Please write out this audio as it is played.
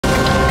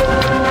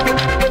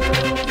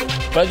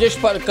Brijesh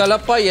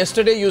Kalappa,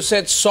 yesterday you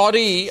said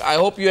sorry. I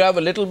hope you have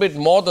a little bit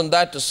more than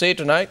that to say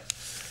tonight.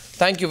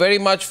 Thank you very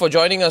much for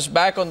joining us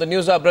back on the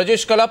Newshour.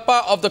 Brijesh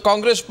Kalappa of the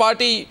Congress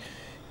Party,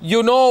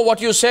 you know what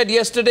you said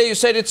yesterday. You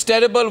said it's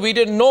terrible. We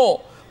didn't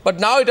know. But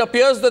now it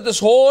appears that this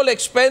whole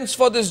expense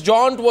for this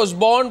jaunt was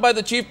borne by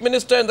the Chief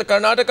Minister and the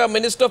Karnataka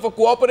Minister for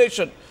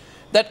Cooperation.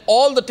 That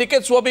all the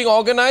tickets were being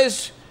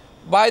organized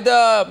by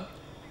the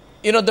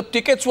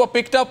tickets were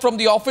picked up from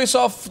the office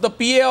of the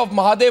PA of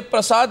Mahadev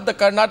Prasad, the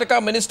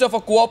Karnataka Minister for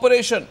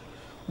Cooperation.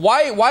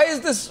 Why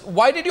is this?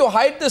 Why did you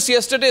hide this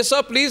yesterday,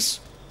 sir,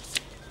 please?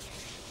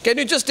 Can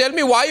you just tell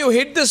me why you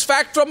hid this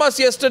fact from us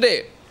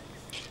yesterday?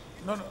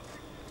 No,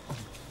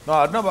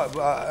 Arnab,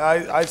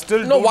 I still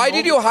don't know. Why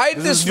did you hide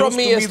this from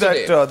me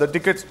yesterday? That, the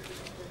tickets...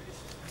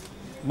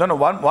 No,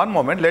 one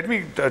moment. Let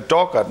me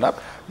talk,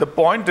 Arnab. The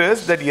point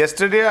is that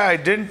yesterday I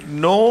didn't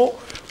know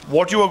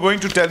what you are going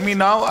to tell me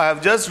now. I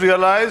have just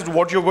realized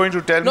what you're going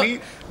to tell me.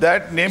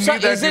 That, namely, sir,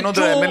 that, the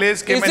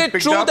MLAs came and picked up...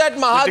 Is it true that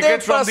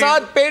Mahadev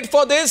Prasad paid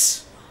for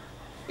this?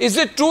 Is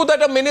it true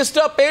that a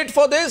minister paid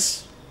for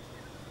this?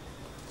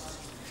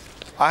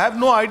 I have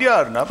no idea,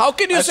 Arnab. How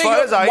can you say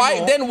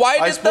why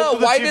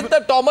did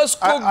the Thomas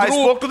Cook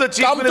group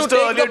come to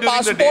take the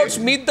passports,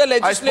 meet the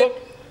legislature?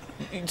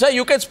 Sir,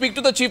 you can speak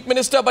to the Chief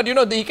Minister, but you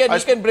know he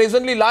can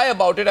brazenly lie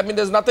about it. I mean,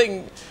 there's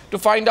nothing to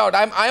find out.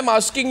 I'm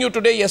asking you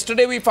today.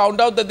 Yesterday we found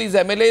out that these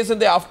MLAs in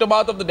the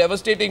aftermath of the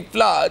devastating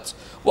floods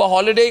were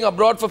holidaying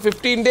abroad for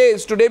 15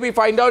 days. Today we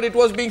find out it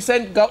was being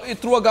sent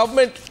through a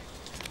government,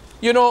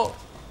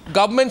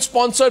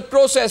 government-sponsored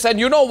process. And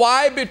you know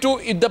why?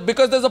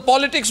 Because there's a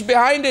politics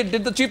behind it.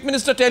 Did the Chief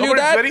Minister tell you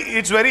that?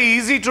 It's very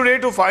easy today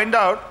to find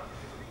out.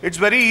 It's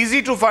very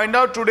easy to find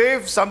out today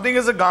if something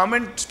is a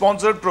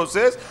government-sponsored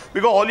process,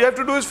 because all you have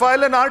to do is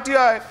file an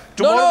RTI.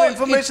 Tomorrow the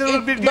information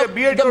will be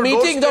at your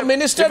doorstep. The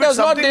minister does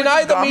not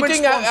deny the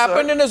meeting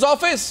happened in his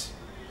office.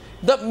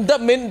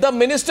 The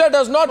minister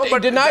does not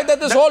deny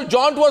that this whole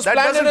jaunt was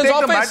planned in his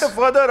office. That doesn't take the matter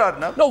further,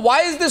 Arnab. No,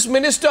 why is this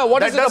minister?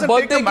 What is it, a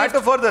birthday gift?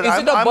 Is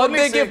it a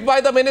birthday gift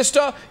by the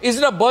minister? Is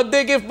it a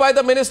birthday gift by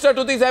the minister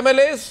to these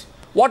MLAs?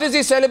 What is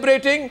he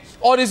celebrating?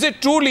 Or is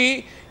it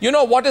truly,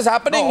 what is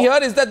happening here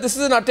is that this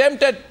is an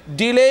attempt at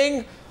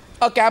delaying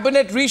a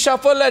cabinet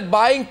reshuffle, at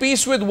buying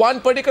peace with one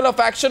particular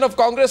faction of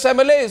Congress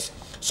MLAs.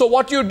 So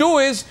what you do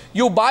is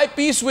you buy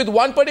peace with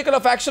one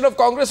particular faction of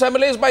Congress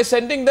MLAs by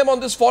sending them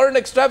on this foreign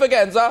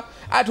extravaganza.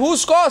 At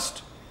whose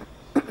cost?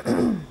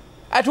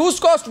 At whose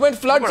cost when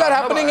floods are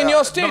happening in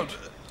your state?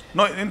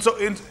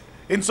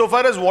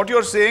 Insofar as what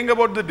you're saying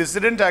about the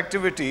dissident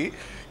activity,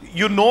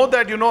 you know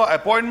that,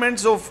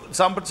 appointments of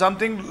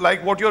something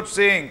like what you're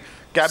saying,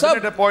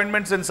 cabinet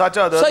appointments and such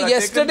others. So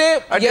yesterday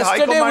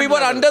we were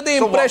under the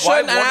impression,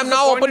 and I'm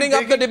now opening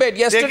up the debate.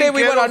 Yesterday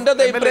we were under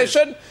the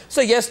impression.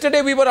 So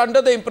yesterday we were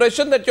under the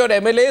impression that your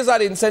MLAs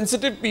are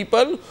insensitive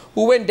people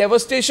who, when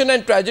devastation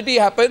and tragedy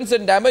happens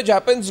and damage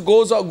happens,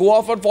 go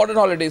off on foreign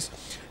holidays.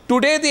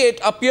 Today it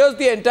appears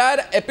the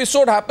entire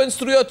episode happens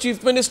through your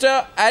Chief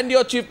Minister and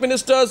your Chief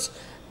Minister's,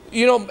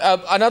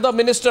 another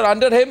minister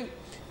under him.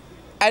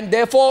 And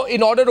therefore,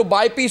 in order to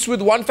buy peace with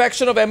one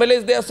faction of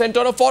MLAs, they are sent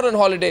on a foreign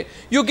holiday.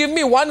 You give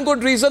me one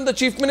good reason the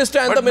Chief Minister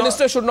and the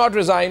Minister should not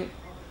resign.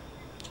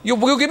 You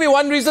give me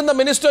one reason the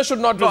Minister should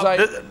not resign.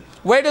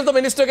 Where does the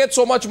Minister get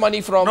so much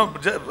money from?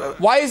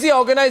 Why is he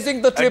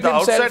organizing the trip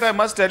himself? At the outside, I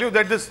must tell you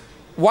that this...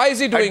 Why is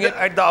he doing it?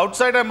 At the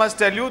outside, I must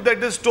tell you that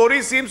this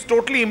story seems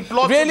totally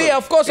implausible. Really?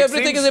 Of course,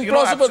 everything is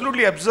implausible.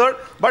 Absolutely absurd.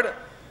 But...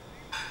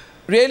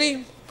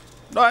 Really?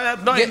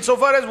 No,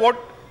 insofar as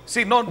what...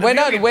 See, no, when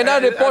a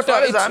reporter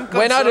asked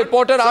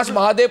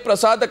Mahadev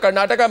Prasad, the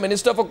Karnataka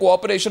Minister for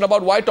Cooperation,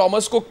 about why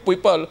Thomas Cook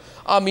people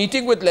are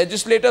meeting with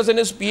legislators in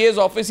his PA's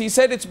office, he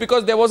said it's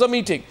because there was a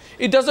meeting.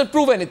 It doesn't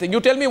prove anything. You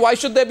tell me, why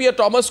should there be a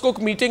Thomas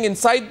Cook meeting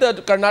inside the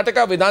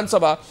Karnataka Vidhan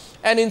Sabha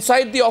and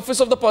inside the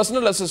office of the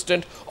personal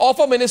assistant of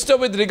a minister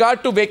with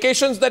regard to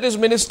vacations that his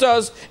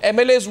ministers,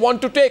 MLAs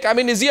want to take? I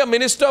mean, is he a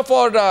minister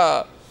for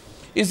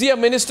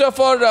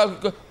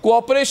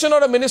cooperation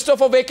or a minister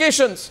for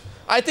vacations?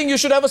 I think you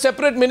should have a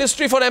separate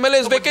ministry for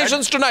MLA's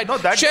vacations tonight.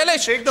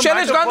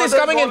 Shailesh Gandhi is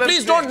coming in.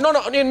 Please don't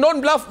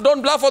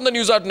bluff on the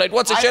news out tonight.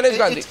 What's it, Shailesh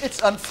Gandhi?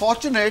 It's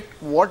unfortunate.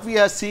 What we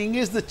are seeing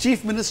is the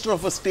Chief Minister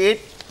of a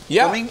state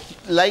coming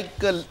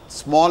like a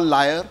small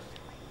liar.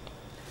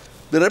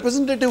 The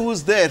representative who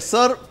is there,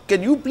 sir,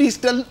 can you please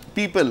tell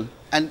people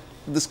and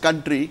this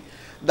country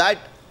that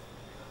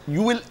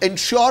you will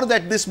ensure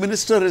that this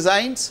minister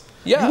resigns?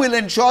 You will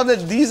ensure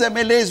that these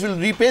MLAs will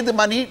repay the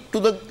money to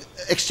the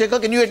exchequer.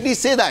 Can you at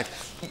least say that?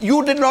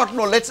 You did not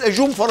know. Let's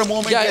assume for a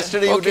moment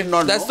yesterday you did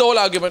not know. That's the whole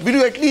argument. Will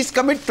you at least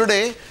commit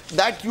today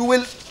that you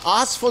will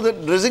ask for the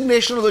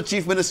resignation of the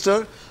Chief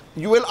Minister,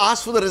 you will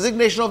ask for the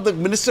resignation of the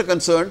minister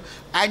concerned,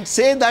 and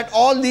say that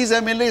all these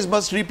MLAs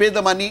must repay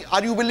the money?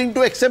 Are you willing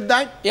to accept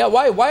that? Yeah,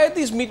 why? Why are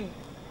these meetings?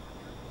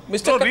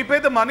 Repay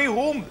the money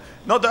whom?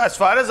 No, as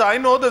far as I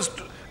know,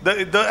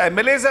 The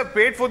MLAs have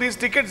paid for these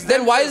tickets.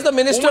 Then why is the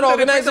minister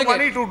organizing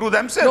money it? To do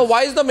themselves? No,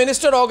 why is the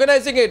minister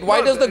organizing it?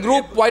 Why does the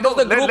group? Why does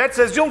the group? Let's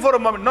assume for a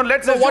moment. No,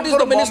 let's assume what is for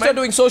the a minister moment,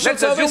 doing? Social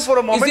let's service? Assume for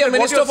a moment is he a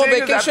minister for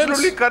vacations?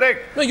 Absolutely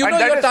correct. No, you know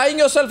you're tying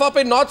yourself up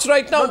in knots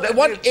right now. No,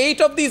 what 8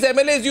 of these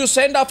MLAs you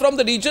send are from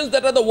the regions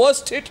that are the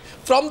worst hit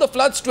from the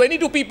floods.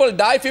 22 people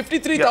die.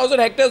 53,000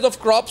 hectares of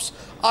crops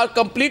are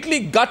completely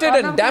gutted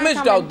and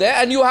damaged out there.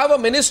 And you have a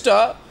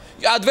minister.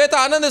 Advaita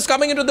Anand is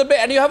coming into the debate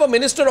and you have a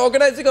minister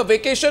organizing a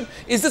vacation.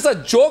 Is this a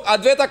joke?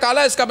 Advaita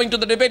Kala is coming to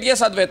the debate.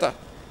 Yes, Advaita.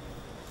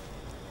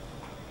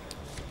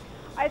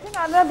 I think,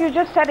 Arnab, you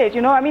just said it. You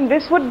know, I mean,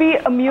 this would be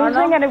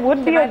amusing and it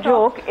would be a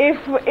joke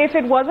if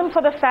it wasn't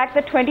for the fact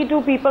that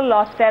 22 people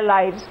lost their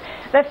lives.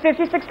 That's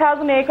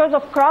 56,000 acres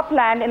of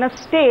cropland in a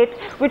state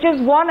which is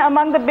one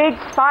among the big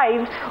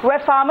 5 where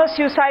farmer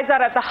suicides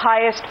are at the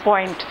highest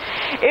point.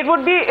 It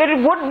would be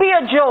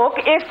a joke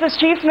if the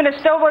chief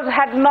minister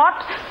had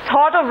not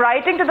thought of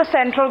writing to the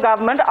central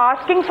government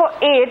asking for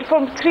aid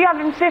from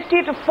 350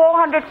 to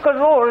 400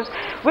 crores,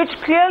 which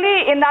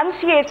clearly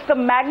enunciates the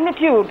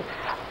magnitude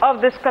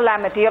of this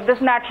calamity, of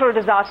this natural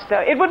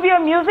disaster. It would be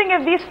amusing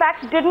if these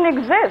facts didn't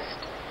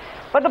exist.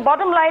 But the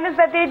bottom line is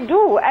that they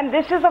do, and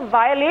this is a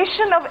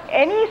violation of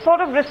any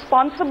sort of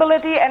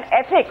responsibility and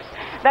ethics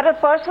that a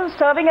person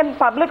serving in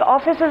public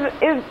office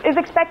is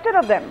expected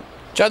of them.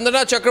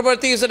 Chandana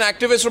Chakrabarti is an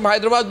activist from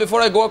Hyderabad.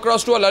 Before I go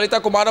across to Lalitha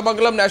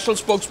Kumaramangalam, national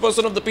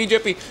spokesperson of the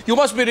BJP. You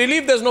must be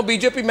relieved there's no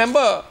BJP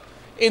member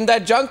in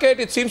that junket.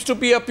 It seems to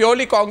be a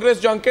purely Congress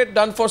junket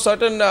done for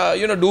certain,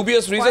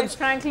 dubious reasons. Quite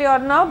frankly,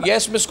 Arnab.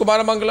 Yes, Ms.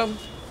 Kumaramangalam.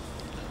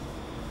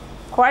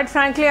 Quite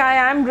frankly, I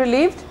am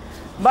relieved,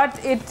 but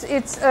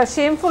it's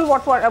shameful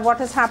what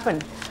has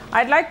happened.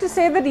 I'd like to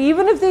say that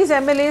even if these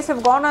MLAs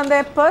have gone on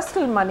their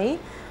personal money,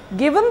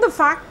 given the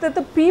fact that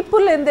the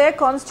people in their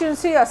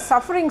constituency are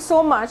suffering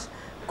so much,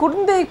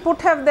 couldn't they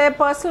have their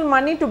personal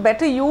money to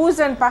better use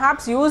and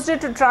perhaps used it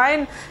to try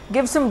and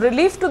give some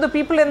relief to the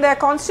people in their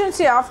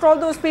constituency? After all,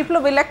 those people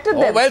have elected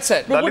them. Well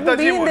said. They wouldn't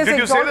be in this did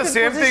you say the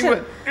same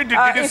thing? Did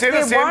you say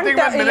the same thing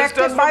when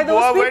ministers from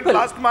Goa went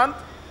last month?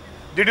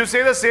 Did you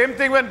say the same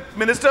thing when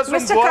ministers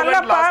from Goa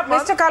went last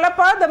month? Mr.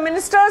 Kalappa, the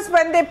ministers,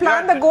 when they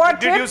planned the Goa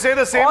trip, you say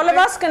the same all of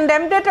us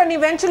condemned it, and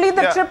eventually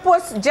the trip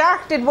was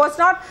jacked. It was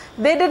not,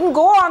 they didn't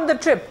go on the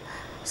trip.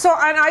 So,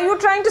 and are you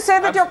trying to say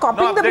that you're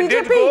copying the BJP?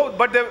 Did go,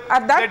 but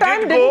at that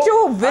time, didn't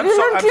you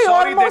virulently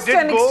almost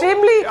and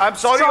extremely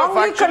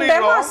strongly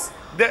condemn us?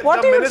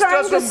 What are you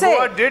trying to say?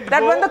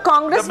 That when the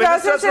Congress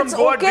does it, it's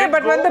okay,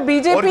 but when the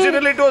BJP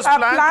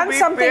plans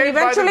something,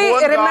 eventually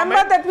remember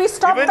that we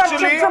stopped that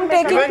trip from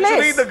taking place.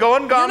 Eventually, the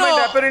government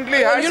apparently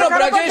had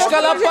Brajesh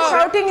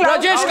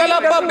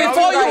Kalappa,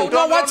 before you,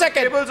 no, 1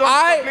 second.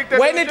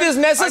 When it is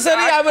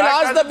necessary, I will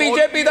ask the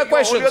BJP the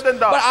questions.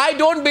 But I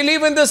don't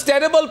believe in this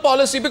terrible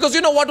policy, because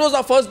you know what was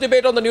our first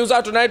debate on the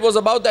Newshour tonight was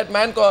about that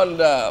man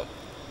called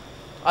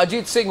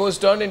Ajit Singh, who has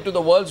turned into the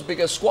world's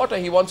biggest squatter.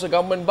 He wants a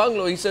government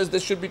bungalow. He says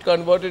this should be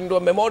converted into a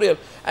memorial.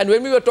 And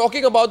when we were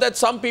talking about that,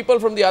 some people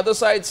from the other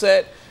side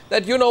said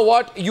that, you know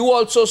what, you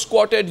also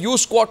squatted, you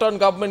squat on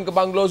government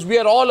bungalows. We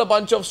are all a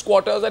bunch of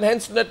squatters, and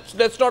hence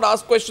let's not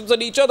ask questions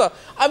at each other.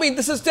 I mean,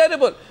 this is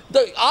terrible.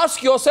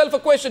 Ask yourself a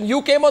question.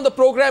 You came on the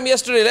program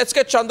yesterday. Let's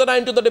get Chandana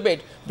into the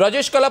debate.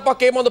 Brijesh Kalappa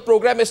came on the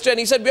program yesterday and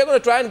he said, we're going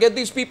to try and get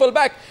these people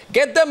back.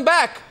 Get them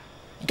back.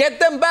 Get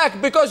them back,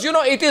 because, you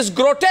know, it is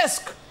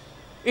grotesque.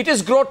 It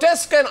is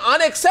grotesque and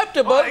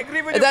unacceptable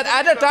that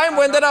at a time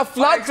when there are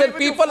floods and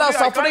people are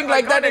suffering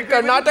like that in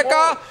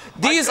Karnataka,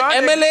 these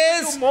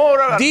MLAs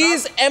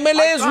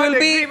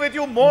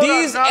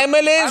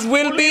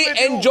will be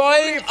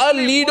enjoying a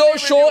Lido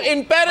show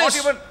in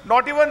Paris.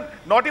 Not even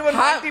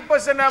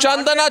 90%.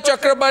 Chandana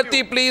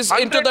Chakrabarti, please,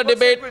 into the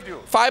debate.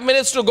 5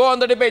 minutes to go on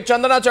the debate.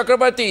 Chandana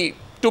Chakrabarti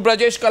to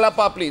Brijesh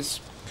Kalappa, please.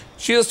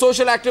 She is a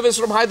social activist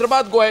from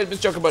Hyderabad. Go ahead,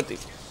 Ms. Chakrabarti.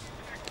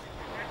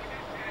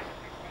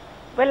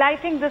 Well, I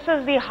think this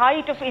is the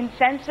height of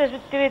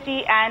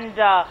insensitivity and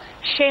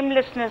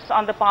shamelessness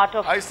on the part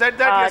of I said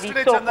that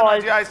yesterday,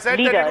 Chandana ji. I said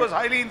leaders. That it was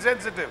highly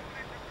insensitive.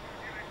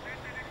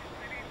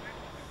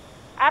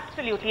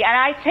 Absolutely, and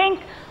I think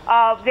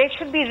they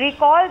should be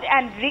recalled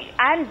and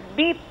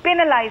be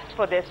penalized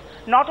for this.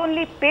 Not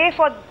only pay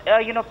for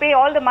pay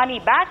all the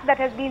money back that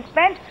has been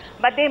spent,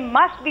 but they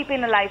must be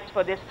penalized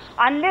for this.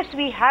 Unless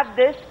we have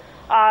this,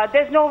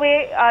 there's no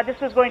way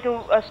this is going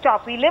to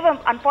stop. We live,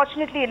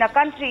 unfortunately, in a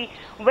country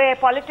where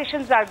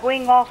politicians are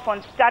going off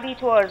on study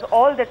tours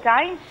all the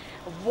time.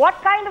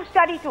 What kind of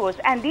study tours?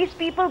 And these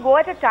people go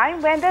at a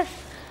time when there's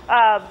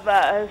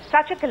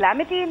such a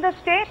calamity in the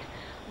state.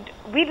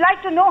 We'd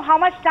like to know how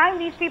much time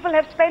these people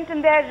have spent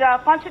in their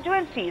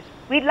constituencies.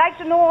 We'd like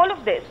to know all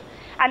of this.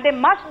 And there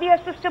must be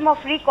a system of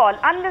recall.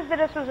 Unless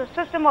there is a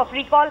system of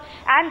recall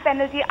and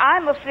penalty,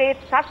 I'm afraid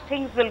such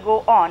things will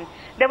go on.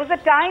 There was a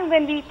time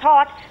when we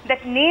thought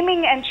that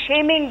naming and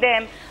shaming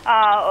them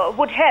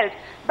would help.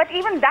 But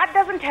even that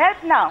doesn't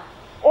help now.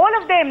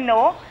 All of them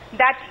know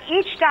that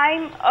each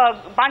time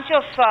a bunch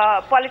of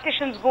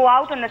politicians go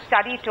out on a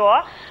study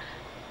tour,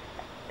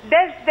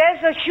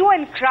 there's a hue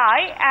and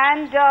cry,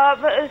 and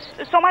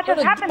so much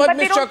has happened. But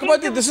Ms.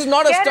 Chakrabarti, this is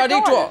not a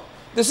study tour.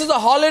 This is a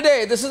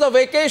holiday. This is a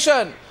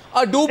vacation.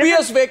 A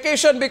dubious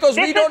vacation, because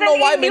we don't know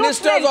why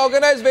ministers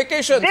organize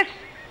vacations. This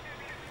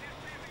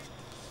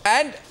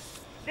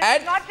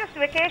is not just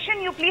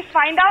vacation. You please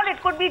find out.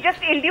 It could be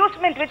just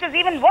inducement, which is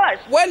even worse.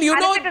 Well, you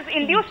know, if it is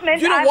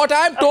inducement, you know what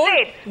I'm told.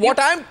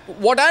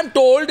 What I'm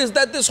told is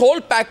that this whole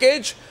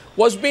package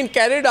was being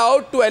carried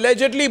out to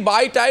allegedly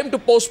buy time to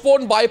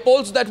postpone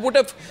bypolls that would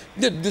have.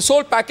 This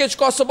whole package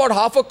costs about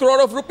 ₹500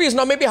 crore.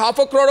 Now, maybe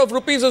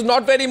 ₹500 crore is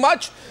not very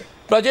much.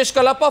 Brijesh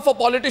Kalappa for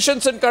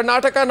politicians in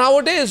Karnataka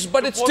nowadays,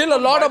 but it's still a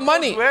lot of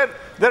money. Where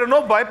there are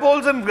no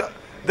bypolls in.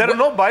 There are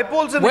no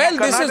bypolls in Well,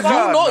 this is,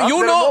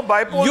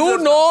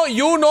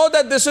 you know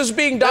that this is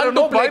being done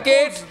to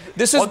placate.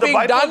 This is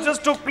being done.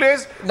 Just took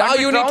place. Now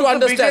you need to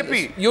understand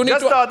this.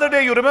 Just the other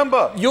day, you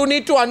remember. You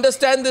need to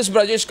understand this,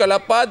 Brijesh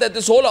Kalappa, that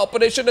this whole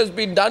operation has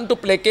been done to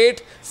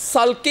placate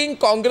sulking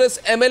Congress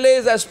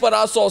MLAs as per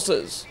our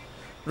sources.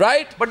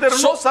 Right? But there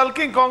are no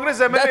sulking Congress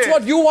MLAs. That's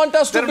what you want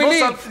us to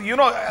believe.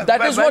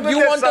 That is what you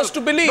want us to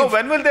believe. No,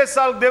 when will they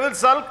sulk? They will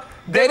sulk.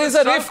 There is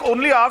a rift.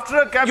 Only after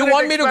a cabinet. You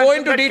want me to go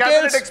into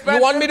details?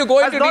 You want me to go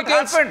into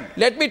details?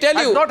 Let me tell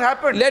you. Has not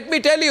happened. Let me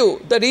tell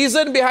you. The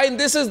reason behind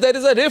this is there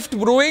is a rift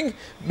brewing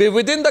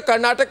within the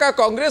Karnataka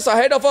Congress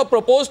ahead of a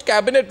proposed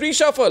cabinet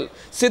reshuffle.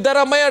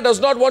 Siddaramaiah does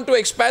not want to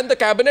expand the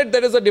cabinet.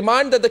 There is a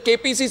demand that the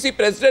KPCC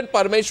President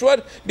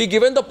Parmeshwar be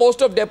given the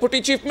post of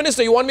Deputy Chief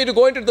Minister. You want me to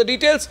go into the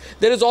details?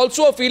 There is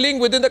also a feeling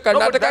within the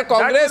Karnataka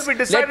Congress.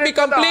 Let me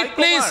complete,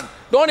 please.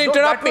 Don't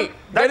interrupt me.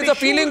 There is a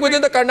feeling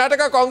within the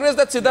Karnataka Congress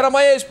that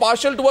Siddaramaiah is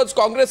partial towards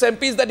Congress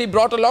MPs that he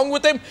brought along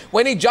with him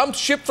when he jumped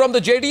ship from the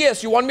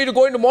JDS. You want me to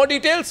go into more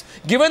details?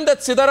 Given that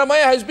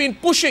Siddaramaiah has been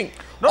pushing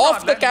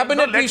the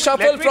cabinet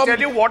reshuffle from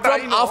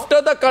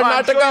after the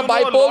Karnataka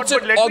bypolls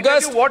in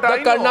August, the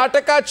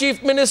Karnataka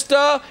Chief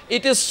Minister,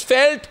 it is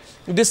felt,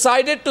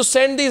 decided to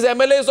send these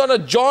MLAs on a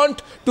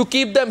jaunt to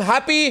keep them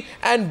happy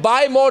and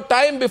buy more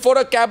time before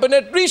a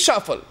cabinet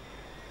reshuffle.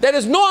 There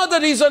is no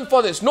other reason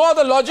for this, no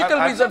other logical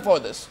reason for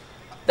this.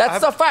 That's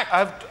the fact.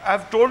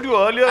 I've told you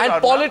earlier, and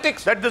Arnab,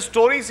 politics, that the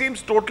story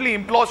seems totally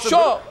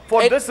implausible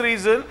for this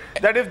reason,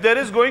 that if there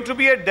is going to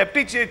be a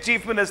Deputy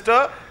Chief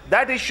Minister,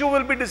 that issue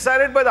will be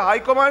decided by the High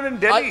Command in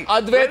Delhi.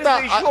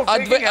 Advaita,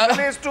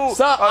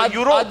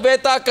 Europe?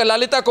 Advaita,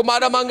 Lalitha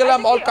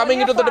Kumaramangalam, all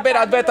coming into the debate.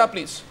 Advaita,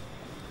 please.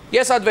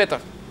 Yes,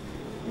 Advaita.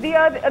 The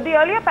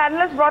earlier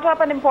panelists brought up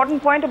an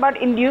important point about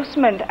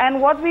inducement, and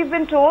what we've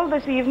been told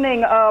this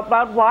evening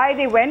about why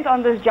they went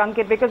on this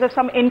junket, because of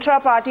some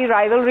intra-party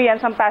rivalry and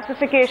some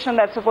pacification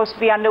that's supposed to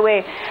be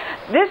underway.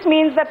 This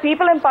means that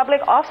people in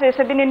public office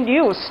have been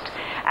induced,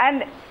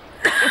 and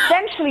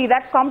essentially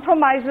that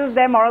compromises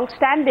their moral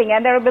standing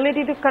and their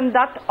ability to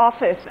conduct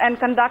office and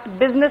conduct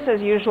business as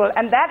usual,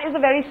 and that is a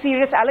very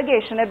serious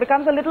allegation. It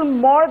becomes a little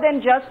more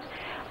than just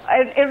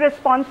an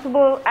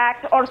irresponsible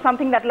act or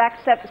something that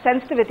lacks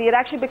sensitivity. It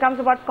actually becomes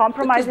about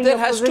compromising your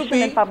position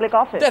in public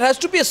office. There has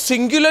to be a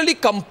singularly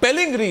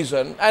compelling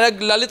reason, and like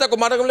Lalitha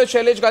Kumaramangalam,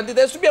 Shailesh Gandhi,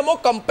 there has to be a more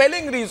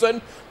compelling reason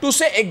to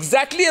say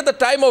exactly at the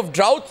time of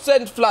droughts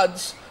and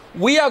floods,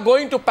 we are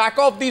going to pack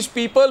off these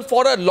people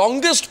for a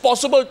longest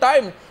possible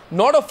time,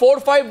 not a 4 or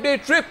 5 day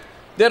trip.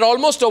 They're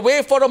almost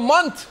away for a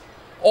month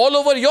all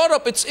over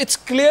Europe. It's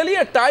clearly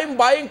a time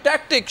buying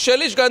tactic.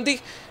 Shailesh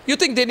Gandhi, you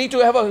think they need to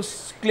have a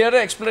clearer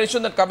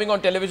explanation than coming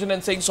on television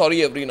and saying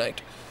sorry every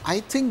night? I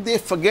think they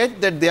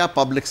forget that they are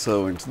public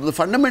servants. The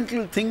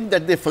fundamental thing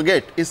that they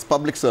forget is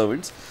public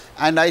servants.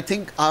 And I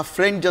think our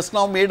friend just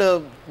now made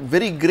a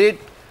very great,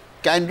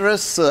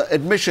 candorous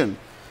admission.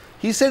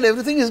 He said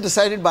everything is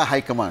decided by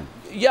High Command.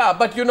 Yeah,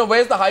 but you know,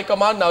 where's the High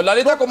Command now?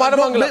 Lalitha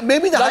Kumaramangalam.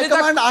 Maybe the High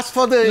Command asked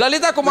for the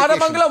Lalitha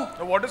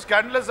Kumaramangalam. What is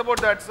scandalous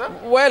about that, sir?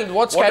 Well,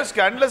 what is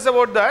scandalous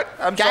about that?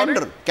 I'm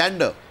Candor.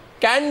 sorry.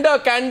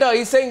 Candor.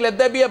 He's saying let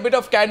there be a bit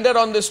of candor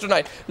on this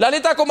tonight.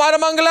 Lalitha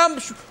Kumaramangalam,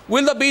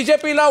 will the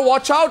BJP now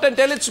watch out and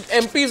tell its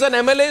MPs and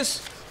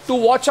MLAs to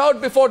watch out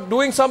before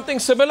doing something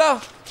similar?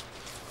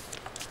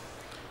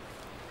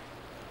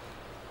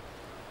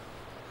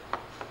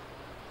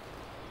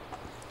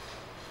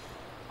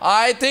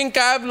 I think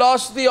I have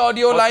lost the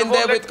audio line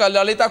there with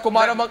Lalitha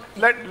Kumaramangalam.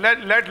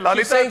 Let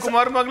Lalitha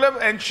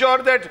Kumaramangalam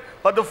ensure that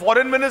the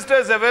foreign minister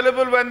is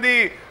available when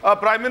the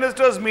Prime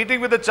Minister is meeting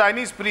with the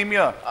Chinese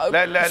Premier.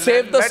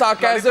 Save the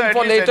sarcasm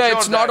for later.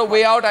 It's not a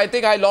way out. I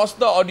think I lost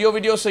the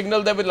audio-video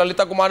signal there with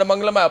Lalitha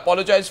Kumaramangalam. I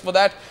apologize for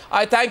that.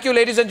 I thank you,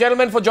 ladies and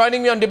gentlemen, for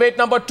joining me on debate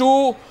number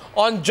 2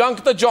 on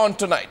Junk the Jaunt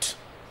tonight.